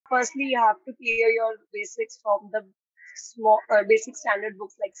firstly you have to clear your basics from the small basic standard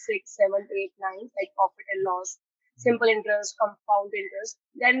books like 6, 7, 8, 9, like profit and loss, simple interest, compound interest.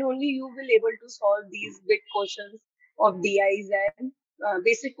 Then only you will able to solve these big questions of DIs and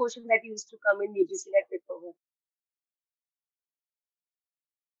basic question that used to come in UGC net paper.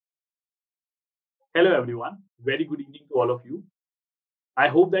 Hello everyone, very good evening to all of you. I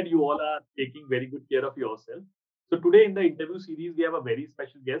hope that you all are taking very good care of yourself. So today in the interview series, we have a very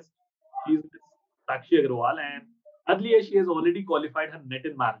special guest. She is Ms. Sakshi Agrawal and earlier she has already qualified her net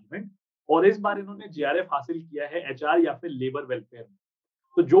in management और इस बार इन्होंने JRF हासिल किया है HR या फिर labour welfare में.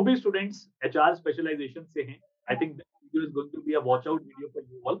 तो जो भी स्टूडेंट्स HR स्पेशलाइजेशन से हैं, I think this video is going to be a watch out video for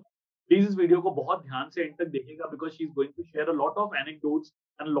you all. Please इस वीडियो को बहुत ध्यान से एंड तक देखिएगा because she is going to share a lot of anecdotes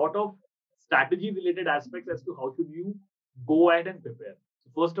and a lot of strategy related aspects as to how should you go ahead and prepare.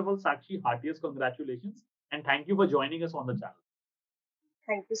 So first of all, Sakshi, heartiest congratulations and thank you for joining us on the channel.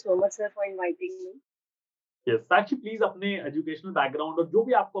 Thank you so much, sir, for inviting me. Yes, Sakshi, please अपने educational background और जो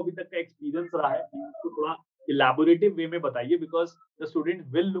भी आपको अभी तक का experience रहा है उसको थोड़ा इलैबोरेटिव वे में बताइए because the student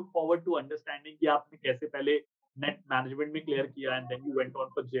will look forward to understanding कि आपने कैसे पहले नेट मैनेजमेंट में क्लियर किया and then you went on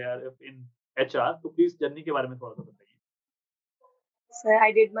for JRF in HR. तो प्लीज जर्नी के बारे में थोड़ा सा बताइए. Sir,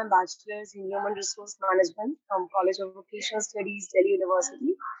 I did my bachelor's in human resource management from College of Vocational Studies, Delhi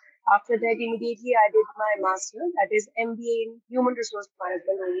University. After that, immediately I did my master, that is MBA in human resource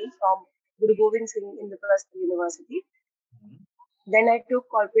management only from Guru Gobind Singh Indraprastha University. Then I took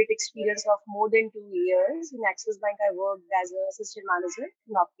corporate experience of more than 2 years. In Axis Bank, I worked as an assistant manager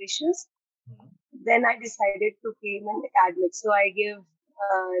in operations. Then I decided to came in academics. So I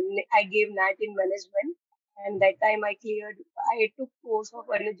gave NAT in management. And that time I took course of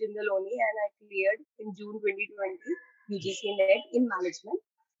Early General only and I cleared in June 2020 UGC net in management.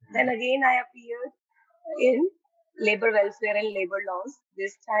 Then again I appeared in labor welfare and labor laws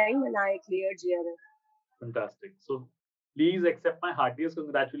this time and I cleared JRF. Fantastic. So please accept my heartiest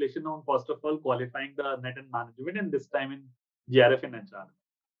congratulations on first of all qualifying the net and management and this time in JRF in HR.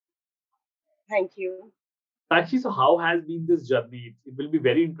 Thank you. Sakshi, so how has been this journey? It will be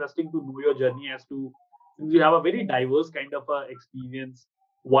very interesting to know your journey as to since you have a very diverse kind of experience,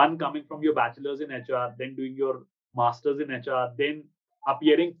 one coming from your bachelor's in HR, then doing your master's in HR, then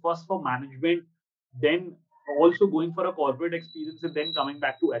appearing first for management, then also going for a corporate experience and then coming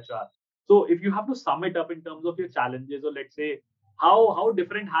back to HR. So if you have to sum it up in terms of your challenges or let's say how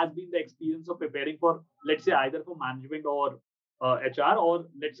different has been the experience of preparing for let's say either for management or HR or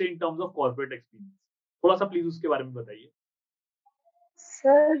let's say in terms of corporate experience. थोड़ा सा please उसके बारे में बताइए.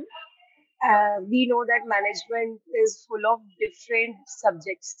 Sir, we know that management is full of different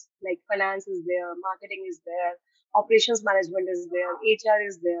subjects like finance is there, marketing is there, operations management is there, HR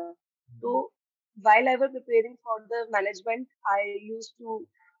is there. So while I was preparing for the management, I used to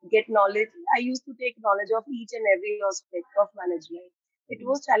get knowledge. I used to take knowledge of each and every aspect of management. It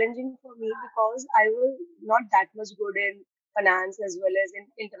was challenging for me because I was not that much good in finance as well as in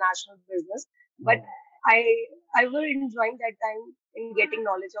international business, but I was enjoying that time in getting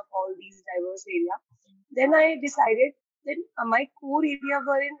knowledge of all these diverse areas. Then I decided that my core area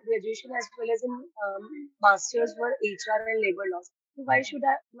were in graduation as well as in masters were HR and labor laws. So why should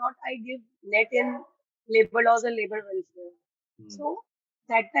I give net in labor laws and labor welfare? So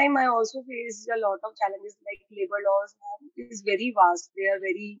that time I also faced a lot of challenges like labor laws is very vast. They are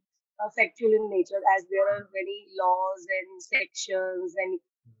very factual in nature as there are many laws and sections and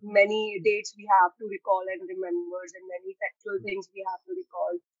many dates we have to recall and remember and many factual things we have to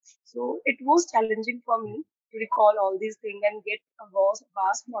recall. So it was challenging for me to recall all these things and get a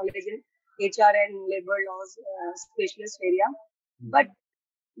vast knowledge in HR and labor laws specialist area. But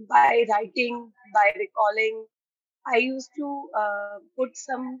by writing, by recalling, I used to put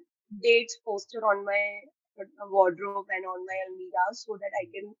some dates poster on my wardrobe and on my almirah so that I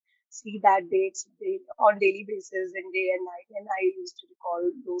can see that dates on daily basis and day and night, and I used to recall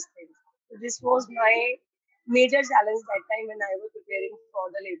those things. So this was my major challenge that time when I was preparing for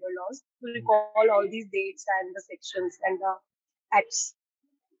the labor laws to recall all these dates and the sections and the acts.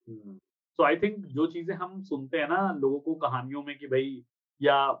 So I think जो चीजें हम सुनते हैं ना लोगों को कहानियों में कि भाई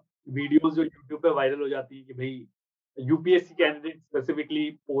या वीडियोस जो YouTube पे वायरल हो जाती हैं कि भाई UPSC candidates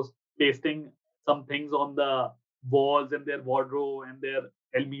specifically pasting some things on the walls and their wardrobe and their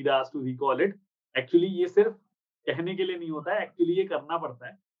almirahs to recall it. Actually, ये सिर्फ कहने के लिए नहीं होता है. Actually, ये करना पड़ता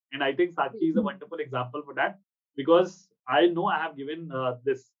है. And I think Sakshi is a wonderful example for that because I know I have given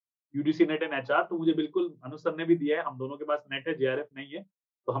this UGC net and HR. तो मुझे बिल्कुल अनुज सर ने भी दिया है. हम दोनों के पास नेट है, JRF नहीं है.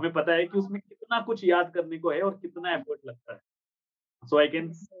 तो हमें पता है कि उसमें कितना कुछ याद करने को है और कितना एफर्ट लगता है. So I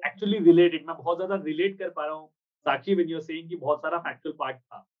can actually relate it. मैं बहुत ज्यादा relate कर पा रहा हूँ. Sakshi, when you're saying कि बहुत सारा factual part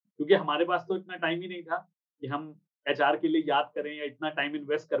था, क्योंकि हमारे पास तो इतना टाइम ही नहीं था कि हम एचआर के लिए याद करें या इतना टाइम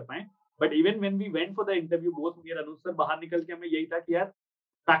इन्वेस्ट कर पाएँ। But even when we went for the interview both मी और अनुज सर, बाहर निकल के हमें यही था कि यार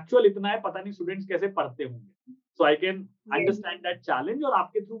फैक्चुअल इतना है, पता नहीं स्टूडेंट्स कैसे पढ़ते होंगे। सो I can Yes, understand that challenge, और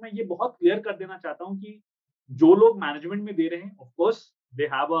आपके थ्रू मैं ये बहुत क्लियर कर देना चाहता हूँ कि जो लोग मैनेजमेंट में दे रहे हैं, of course they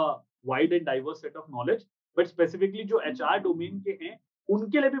have a wide and diverse set of knowledge, but specifically जो एचआर डोमेन के हैं,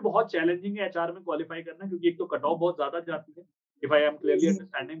 उनके लिए भी बहुत चैलेंजिंग है एचआर में क्वालिफाई करना, क्योंकि एक तो कट ऑफ बहुत ज्यादा जाती है, if I am clearly yes,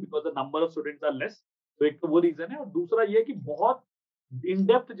 understanding, because the number of students are less. तो एक तो वो रीजन है, और दूसरा ये है कि बहुत इन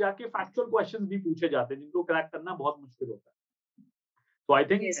डेप्थ जाके फैक्चुअल क्वेश्चंस भी पूछे जाते हैं, जिनको क्रैक करना बहुत मुश्किल होता है। So I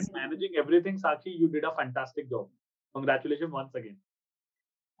think in yes, sir. managing everything, Sakshi, you did a fantastic job. Congratulations once again.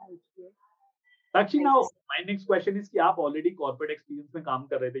 Thank you. Sakshi, Thank you, now sir. my next question is कि आप already corporate experience में काम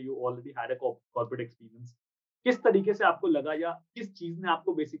कर रहे थे, you already had a corporate experience. किस तरीके से आपको लगा, या किस चीज ने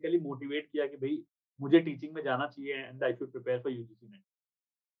आपको बेसिकली मोटिवेट किया कि भाई मुझे टीचिंग में जाना चाहिए and I should prepare for UGC net?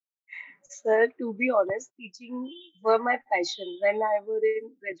 Sir, to be honest, teaching were my passion. When I was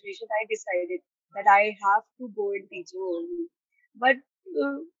in graduation, I decided that I have to go in teaching only. But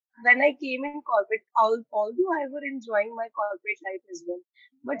uh, when I came in corporate, although I was enjoying my corporate life as well,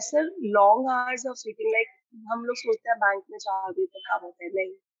 but sir, long hours of sitting, like हम लोग सोचते हैं bank में 4 बजे तक काम होता है,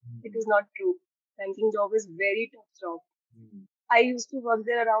 नहीं, it is not true. Banking job is very tough job. I used to work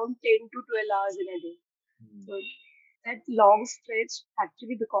there around 10 to 12 hours in a day. So that long stretch,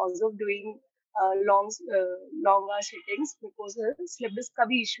 actually because of doing long hour sittings, because slip disk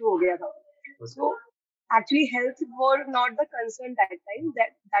का भी issue हो गया था. So actually health was not the concern that time.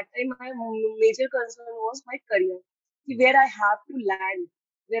 That time my major concern was my career, where I have to land,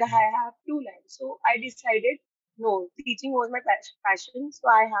 where I have to land. So I decided no, teaching was my passion, so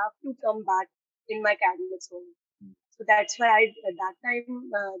I have to come back in my academics only. So that's why that time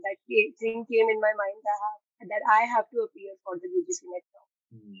thing came in my mind that I have to appear for the UGC net now.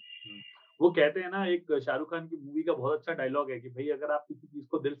 हम्म, हम्म। वो कहते हैं ना, एक शाहरुख खान की movie का बहुत अच्छा dialogue है कि भाई अगर आप किसी चीज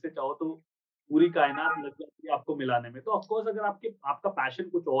को दिल से चाहो तो पूरी कायनात लग जाती है आपको मिलाने में। तो ऑफ कोर्स अगर आपका पैशन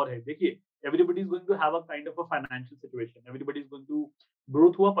कुछ और है, देखिए everybody is going to have a kind of a financial situation, everybody is going to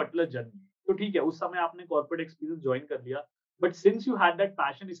grow through a particular journey. तो ठीक है, उस समय आपने कॉर्पोरेट एक्सपीरियंस ज्वाइन कर लिया, but since you had that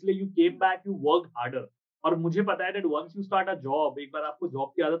passion, इसलिए you came back, you work harder. और मुझे पता है that once you start a job, एक बार आपको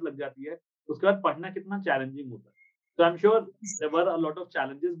जॉब की आदत लग जाती है, उसके बाद पढ़ना कितना चैलेंजिंग होता है। So I'm sure there were a lot of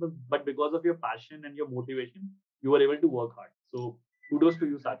challenges, but because of your passion and your motivation, you were able to work hard. So kudos to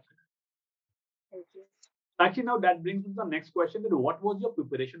you, Sakshi. Thank you. Sakshi, now that brings me to the next question: that what was your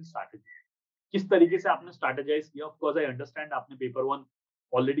preparation strategy? किस तरीके से आपने strategize किया? Of course, I understand आपने paper one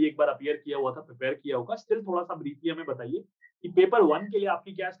already एक बार appear किया हुआ था, prepare किया होगा. Still थोड़ा सा briefly हमें बताइए कि paper one के लिए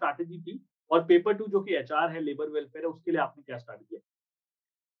आपकी क्या strategy थी, और paper two जो कि HR है, labor welfare है, उसके लिए आपने क्या start किया?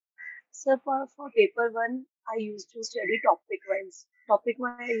 So for paper one, I used to study topic wise. Topic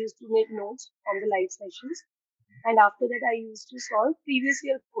wise, I used to make notes on the live sessions, and after that, I used to solve previous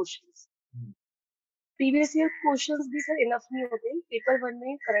year questions. Previous year questions भी sir enough नहीं होते. Paper one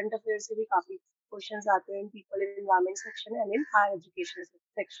में current affair से भी काफी questions आते हैं, people environment section and in higher education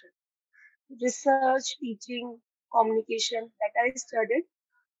section. Research, teaching, communication that I studied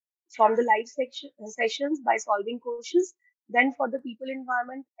from the live sessions by solving questions. Then for the people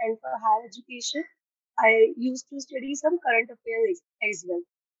environment and for higher education, I used to study some current affairs as well.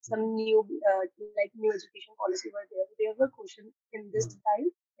 Some new, like new education policy were there. There were questions in this time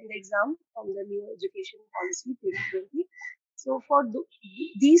in the exam from the new education policy 2020. So for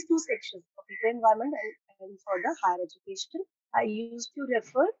these two sections, for people environment and for the higher education, I used to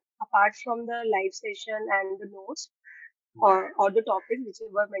refer apart from the live session and the notes or the topics which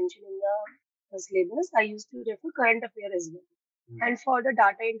were mentioned in the syllabus, I used to refer current affair as well. And for the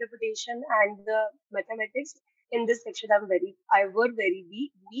data interpretation and the mathematics, in this section, I were very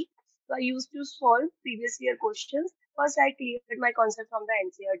weak. So I used to solve previous year questions. First, I cleared my concept from the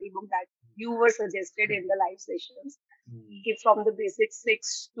NCERT book that you were suggested in the live sessions. From the basic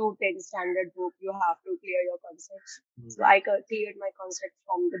 6 to 10 standard book, you have to clear your concepts. So I cleared my concept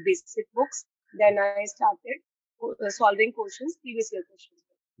from the basic books. Then I started solving questions, previous year questions.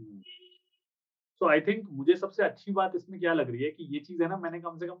 So I think मुझे सबसे अच्छी बात इसमें क्या लग रही है कि ये चीज है ना, मैंने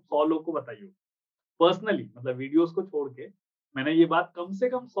कम से कम 100 लोग को बताई हो पर्सनली, मतलब वीडियोस को छोड़ के मैंने ये बात कम से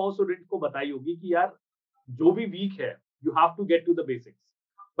कम 100 स्टूडेंट्स को बताई होगी कि यार जो भी वीक है, you have to get to the basics.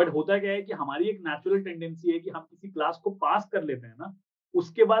 But होता क्या है कि हमारी एक नेचुरल टेंडेंसी है कि हम किसी क्लास को पास कर लेते हैं ना,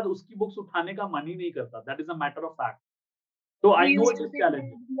 उसके बाद उसकी बुक्स उठाने का मन ही नहीं करता। That is a matter of fact. तो We I know used it to is think that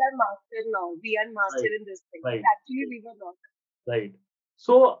challenging. we are master now. We are master right, in this thing. But right, actually, we were not. Right.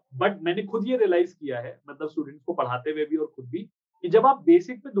 So but मैंने खुद ये realise किया है, मतलब students को पढ़ाते हुए भी और खुद भी, कि जब आप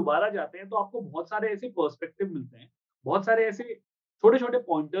बेसिक पे दोबारा जाते हैं तो आपको बहुत सारे ऐसे पर्सपेक्टिव मिलते हैं, बहुत सारे ऐसे छोटे छोटे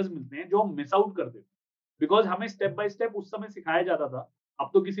पॉइंटर्स मिलते हैं जो हम मिस आउट कर देते हैं, बिकॉज हमें स्टेप बाय स्टेप उस समय सिखाया जाता था। अब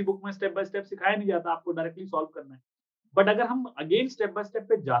तो किसी बुक में स्टेप बाय स्टेप सिखाया नहीं जाता, आपको डायरेक्टली सॉल्व करना है। बट अगर हम अगेन स्टेप बाय स्टेप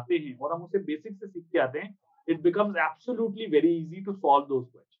पे जाते हैं और हम उसे बेसिक से सीख के आते हैं, it becomes absolutely very easy to solve those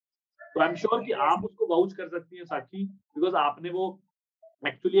question. तो आई एम श्योर कि Yes. आप उसको वाउच कर सकती हैं साक्षी, बिकॉज आपने वो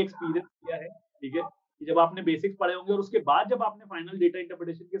एक्चुअली एक्सपीरियंस किया है, ठीक है, कि जब आपने बेसिक्स पढ़े होंगे और उसके बाद जब आपने फाइनल डेटा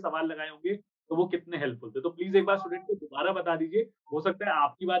इंटरप्रिटेशन के सवाल लगाए होंगे, तो वो कितने हेल्पफुल थे। तो प्लीज एक बार स्टूडेंट को दोबारा बता दीजिए, हो सकता है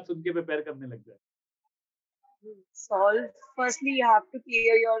आपकी बात सुन के प्रिपेयर करने लग जाए। Solve. Firstly, you have to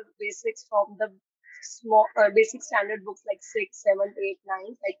clear your basics from the small basic standard books like 6, 7, 8, 9,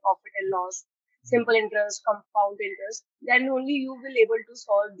 like profit and loss, simple interest, compound interest. Then only you will able to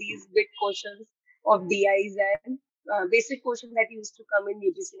solve these big questions of DIs and basic questions that used to come in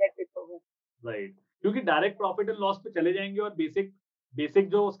UGC net paper. Right, क्योंकि direct profit and loss पे चले जाएंगे और basic basic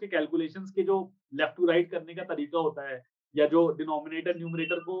जो उसके calculations के जो left to right करने का तरीका होता है, या जो डिनोमिनेटर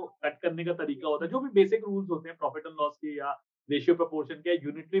न्यूमरेटर को कट करने का तरीका होता है, जो भी बेसिक रूल्स होते हैं प्रॉफिट एंड लॉस के, या रेशियो प्रोपोर्शन के, या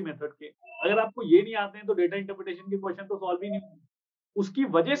यूनिटरी मेथड के, अगर आपको ये नहीं आते हैं तो डेटा इंटरप्रिटेशन के क्वेश्चन तो सॉल्व ही नहीं होंगे। उसकी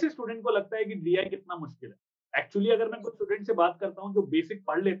वजह से स्टूडेंट को लगता है कि डीआई कितना मुश्किल है। एक्चुअली अगर मैं कुछ स्टूडेंट से बात करता हूँ जो बेसिक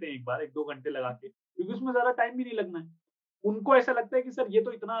पढ़ लेते हैं एक बार, 1-2 घंटे लगा के, क्योंकि उसमें ज्यादा टाइम भी नहीं लगना है, उनको ऐसा लगता है कि सर ये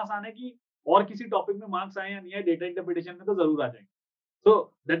तो इतना आसान है कि और किसी टॉपिक में मार्क्स आए या नहीं आए, डेटा इंटरप्रिटेशन में तो जरूर आ जाएंगे। So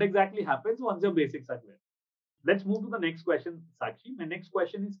that exactly happens once your basics are clear. Let's move to the next question Sakshi. My next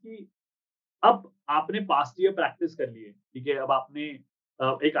question is कि अब आपने पास्ट ईयर प्रैक्टिस कर ली है, ठीक है, अब आपने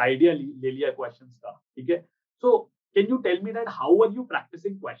एक आइडिया ले लिया क्वेश्चंस का, ठीक है। So can you tell me that how are you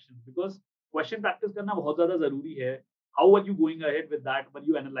practising questions, because question practice करना बहुत ज्यादा जरूरी है। How are you going ahead with that, were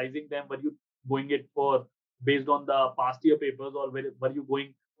you analysing them, were you going it for based on the past year papers, और were you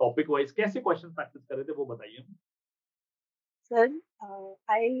going topic wise, कैसे question practice कर रहे थे वो बताइए। Sir,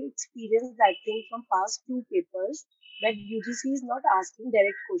 I experienced that thing from past two papers that UGC is not asking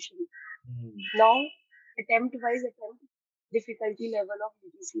direct questions. Hmm, Now, attempt difficulty level of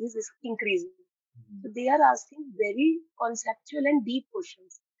UGCs is increasing. Hmm, So they are asking very conceptual and deep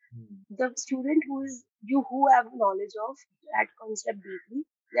questions. Hmm, The student who have knowledge of that concept deeply,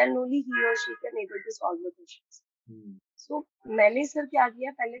 then only he or she can able to solve the questions. Hmm, So मैंने sir क्या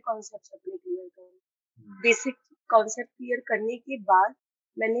किया, पहले concept अपने clear करे, हम्म, basic concept clear करने के बाद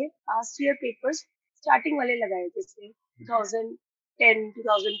मैंने पास्ट ईयर पेपर्स स्टार्टिंग वाले लगाए, जैसे 2010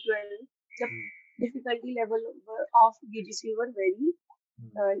 2012, जब हम्म, difficulty level of UGC were very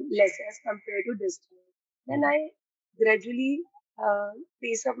less as compared to this time. Then hmm, I gradually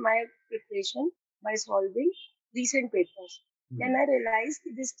pace up my preparation by solving recent papers. Hmm, Then I realized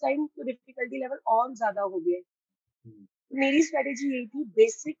कि this time तो difficulty level और ज्यादा हो गया है। हम्म, मेरी strategy यही थी,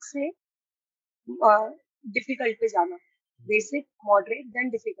 बेसिक से डिफिकल्ट पे जाना, बेसिक मॉडरेट देन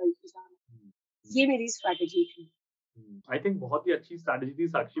डिफिकल्ट पे जाना, हम्म, ये मेरी स्ट्रेटेजी थी। आई थिंक बहुत ही अच्छी स्ट्रैटेजी थी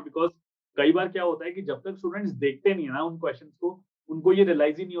साक्षी, बिकॉज कई बार क्या होता है कि जब तक स्टूडेंट्स देखते नहीं है ना उन क्वेश्चंस को, उनको ये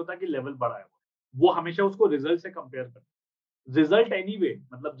रियलाइज ही नहीं होता कि लेवल बढ़ा है। वो हमेशा उसको रिजल्ट से कंपेयर करते हैं। रिजल्ट एनीवे,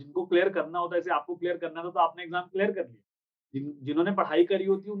 मतलब जिनको क्लियर करना होता है, जैसे आपको क्लियर करना था तो आपने एग्जाम क्लियर कर लिया, जिन्होंने पढ़ाई करी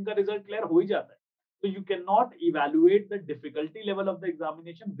होती है उनका रिजल्ट क्लियर हो ही जाता है। तो you can not evaluate the difficulty level of the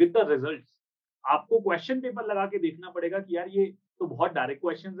examination with the result. आपको क्वेश्चन पेपर लगा के देखना पड़ेगा कि यार ये तो बहुत डायरेक्ट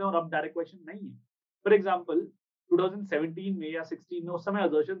क्वेश्चन है और अब डायरेक्ट क्वेश्चन नहीं है। फॉर एग्जाम्पल 2017 में या 16 में, उस समय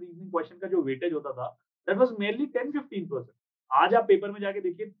असर्शन रीजनिंग क्वेश्चन का जो वेटेज होता था, दैट वाज मेयरली 10-15%। आज आप पेपर में जाके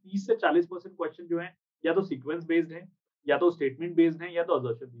देखिए 30 से 40% क्वेश्चन जो है, या तो सीक्वेंस बेस्ड है, या तो स्टेटमेंट बेस्ड है, या तो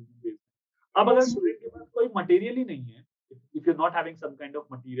असर्शन रीजनिंग बेस्ड है। अब अगर यस स्टूडेंट के पास कोई मटेरियल ही नहीं है, if you not having some kind of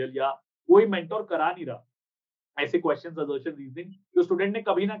material, या कोई मेंटोर करा नहीं रहा ऐसे क्वेश्चन असर्शन रीजनिंग जो स्टूडेंट ने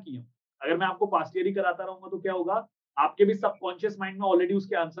कभी ना किए हों, अगर मैं आपको पास्ट ईयर ही कराता रहूंगा तो क्या होगा, आपके भी सबकॉन्शियस माइंड में ऑलरेडी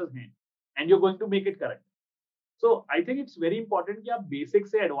उसके आंसर्स हैं, and you are going to make it correct. So I think it's very important कि आप बेसिक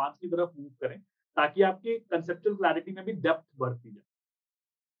से एडवांस की तरफ मूव करें, ताकि आपकी कंसेप्चुअल क्लैरिटी में भी डेप्थ बढ़ती जाए।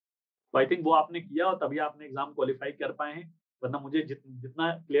 तो आई थिंक वो आपने किया और तभी आपने एग्जाम क्वालिफाई कर पाए हैं, वरना मुझे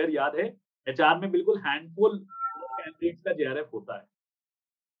जितना क्लियर याद है, एचआर में बिल्कुल हैंडफुल कैंडिडेट्स का जेआरएफ होता है।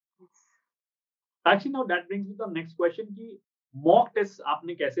 Actually now that brings me to the next question कि मॉक टेस्ट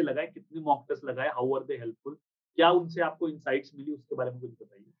आपने कैसे लगाए, कितने मॉक टेस्ट लगाए, हाउ आर दे हेल्पफुल, क्या उनसे आपको इनसाइट्स मिली, उसके बारे में कुछ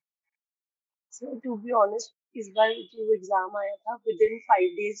बताइए। सो टू बी ऑनेस्ट, इस बार जो एग्जाम आया था with in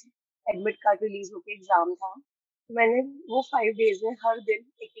 5 days admit card release होके एग्जाम था, तो मैंने वो 5 डेज में हर दिन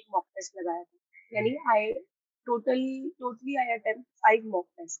एक एक मॉक टेस्ट लगाया था, यानी I totally I attempt 5 mock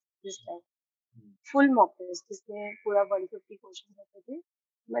test this time, full mock test जिसमें पूरा 150 क्वेश्चन होते थे।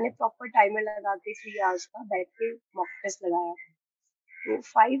 मैंने प्रॉपर टाइमर लगा के 3 आवर्स का बैठ के मॉक टेस्ट लगाया था। तो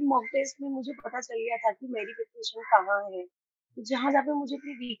 5 मॉक टेस्ट में मुझे पता चल गया था कि मेरी प्रिपरेशन कहाँ है, तो जहाँ जहाँ पे मुझे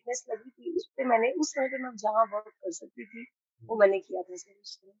अपनी वीकनेस लगी थी उस पे मैंने उस समय पे मैं जहाँ वर्क कर सकती थी वो मैंने किया था सर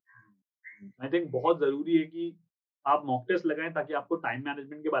उस टाइम। आई थिंक बहुत ज़रूरी है कि आप मॉक टेस्ट लगाएँ ताकि आपको टाइम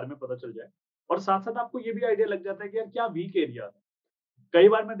मैनेजमेंट के बारे में पता चल जाए और साथ-साथ आपको ये भी आइडिया लग जाता है कि यार क्या वीक एरिया है। कई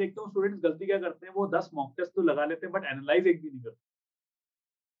बार मैं देखता हूँ स्टूडेंट्स गलती क्या करते हैं, वो 10 मॉक टेस्ट तो लगा लेते हैं बट एनालाइज़ एक भी नहीं करते।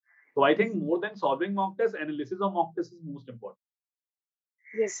 तो I think more than solving mock test, analysis of mock test is most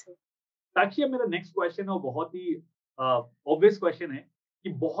important. Yes sir. ताकि अब मेरा नेक्स्ट क्वेश्चन है वो बहुत ही ऑब्वियस क्वेश्चन है कि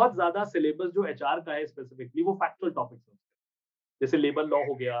बहुत ज़्यादा सिलेबस जो एचआर का है स्पेसिफिकली वो फैक्चुअल टॉपिक्स हैं। जैसे लेबर लॉ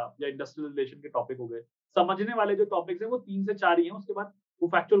हो गया या इंडस्ट्रियल रिलेशन के टॉपिक हो गए। समझने वाले जो टॉपिक्स हैं वो 3 से 4 ही हैं, उसके बाद वो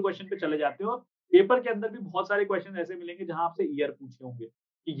फैक्चुअल क्वेश्चन पे चले जाते हैं और पेपर के अंदर भी बहुत सारे क्वेश्चन ऐसे मिलेंगे जहाँ आपसे ईयर पूछे होंगे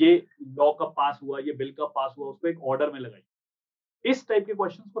कि ये लॉ कब पास हुआ, ये बिल कब पास हुआ, उसको एक ऑर्डर में लगाइए। इस टाइप के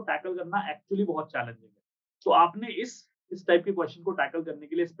क्वेश्चंस को टैकल करना एक्चुअली बहुत चैलेंजिंग है। तो आपने इस टाइप के क्वेश्चन को टैकल करने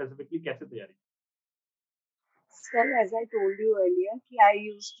के लिए स्पेसिफिकली कैसे तैयारी की? Sir, as I told you earlier, कि I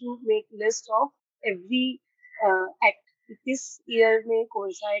used to make list of every act. किस ईयर में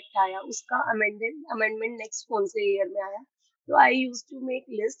कौन सा एक्ट आया, उसका अमेंडमेंट नेक्स्ट कौन से ईयर में आया. तो I used to make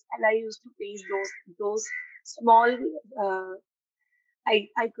list and I used to paste those small. Uh,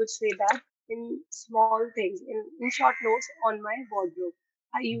 I could say that in small things in short notes on my wardrobe.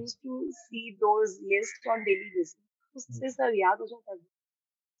 I used to see those lists on daily basis. उससे sir याद हो जाता है.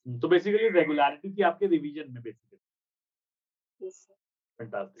 तो basically regularity थी आपके revision में basically. Yes, sir.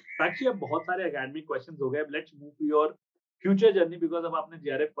 Fantastic. साक्षी अब बहुत सारे एकेडमिक क्वेश्चंस हो गए। अब let's move to your future journey because अब आपने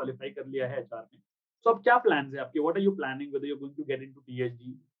जेआरएफ क्वालीफाई कर लिया है एचआर में। सो अब क्या प्लान्स हैं आपके? What are you planning whether you are going to get into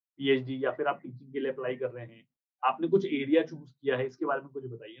PhD या फिर आप टीचिंग के लिए अप्लाई कर रहे हैं? आपने कुछ एरिया चूज़ किया है, इसके बारे में कुछ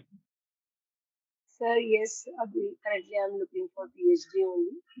बताइए? Sir, yes, currently I'm looking for PhD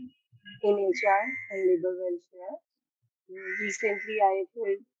only in HR and labor welfare. Recently, I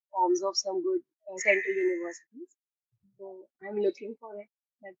filled forms of some good central universities. So I'm looking for it.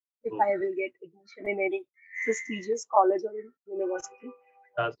 That if तो I will get admission in any prestigious college or university.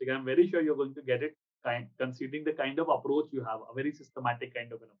 Fantastic. I am very sure you are going to get it considering the kind of approach you have, a very systematic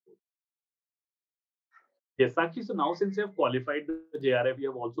kind of an approach. Yes, Sakshi. So now, since you have qualified the JRF,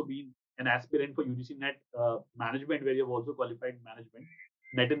 you have also been an aspirant for UGC Net Management, where you have also qualified management,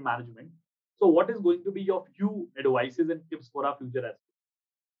 Net in Management. So, what is going to be your few advices and tips for our future aspirants?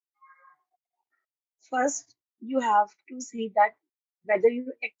 First, you have to see that whether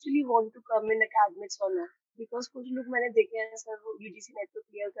you actually want to come in academics or not. Because कुछ लोग मैंने देखे हैं sir वो UGC net तो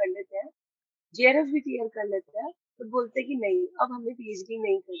clear कर लेते हैं, जेआरएफ भी क्लियर कर लेते हैं, तो बोलते हैं कि नहीं अब हमें पीएचडी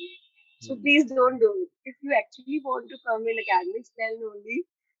नहीं करनी. So please don't do it. If you actually want to come in academics, then only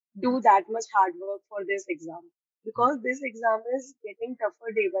do that much hard work for this exam. Because this exam is getting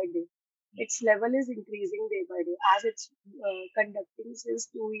tougher day by day. Its level is increasing day by day as it's conducting since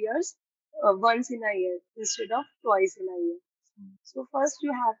 2 years, once in a year instead of twice in a year. So first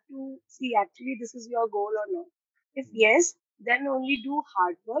you have to see actually this is your goal or not. If yes, then only do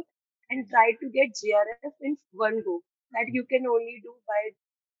hard work and try to get JRF in one go. That you can only do by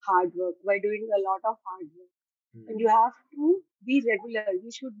hard work, by doing a lot of hard work. And you have to be regular.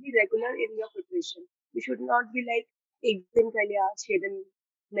 You should be regular in your preparation. You should not be like एक दिन कर लिया 6 दिन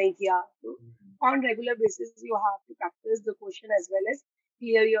नहीं किया. So on regular basis you have to practice the question as well as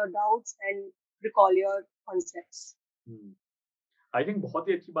clear your doubts and recall your concepts. I think बहुत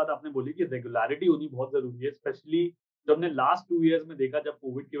ही अच्छी बात आपने बोली कि रेगुलरिटी होनी बहुत जरूरी है, स्पेशली जो हमने लास्ट 2 इयर्स में देखा जब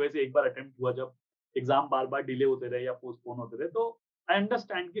कोविड की वजह से एक बार अटेम्प्ट हुआ, जब एग्जाम बार बार डिले होते रहे या पोस्टपोन होते रहे, तो आई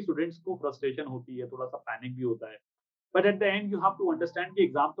अंडरस्टैंड कि स्टूडेंट्स को फ्रस्ट्रेशन होती है, थोड़ा सा पैनिक भी होता है। But at the end you have to understand कि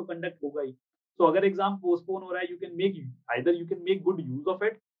एग्जाम तो कंडक्ट होगा ही। तो अगर एग्जाम पोस्टपोन हो रहा है, you can make good use of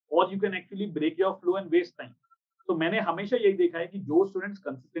it और you can actually break your flow and waste time. तो मैंने हमेशा यही देखा है कि जो स्टूडेंट्स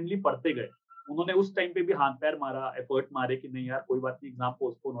कंसिस्टेंटली पढ़ते गए, उन्होंने उस टाइम पे भी हाथ पैर मारा, एफर्ट मारे कि नहीं यार कोई बात नहीं, एग्जाम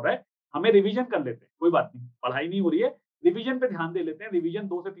पोस्टपोन हो रहा है, हमें रिवीजन कर लेते हैं, कोई बात नहीं, पढ़ाई नहीं हो रही है, रिवीजन पे ध्यान दे लेते हैं, रिवीजन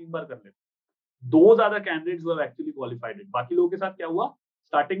 2 से 3 बार कर लेते हैं। दो ज्यादा candidates who have actually qualified it. बाकी लोगों के साथ क्या हुआ,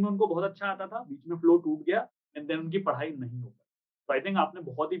 स्टार्टिंग में उनको बहुत अच्छा आता था, बीच में फ्लो टूट गया एंड देन उनकी पढ़ाई नहीं हो पाई। तो आई थिंक आपने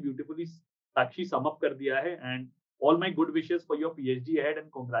बहुत ही ब्यूटीफुली साक्षी सम अप कर दिया है and all my good wishes for your PhD ahead and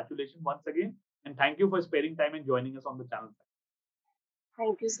congratulation once again and thank you for sparing time and joining us on the channel.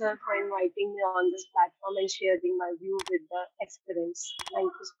 Thank you, sir, for inviting me on this platform and sharing my view with the experience.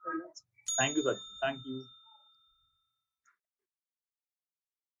 Thank you so much. Thank you sir, thank you.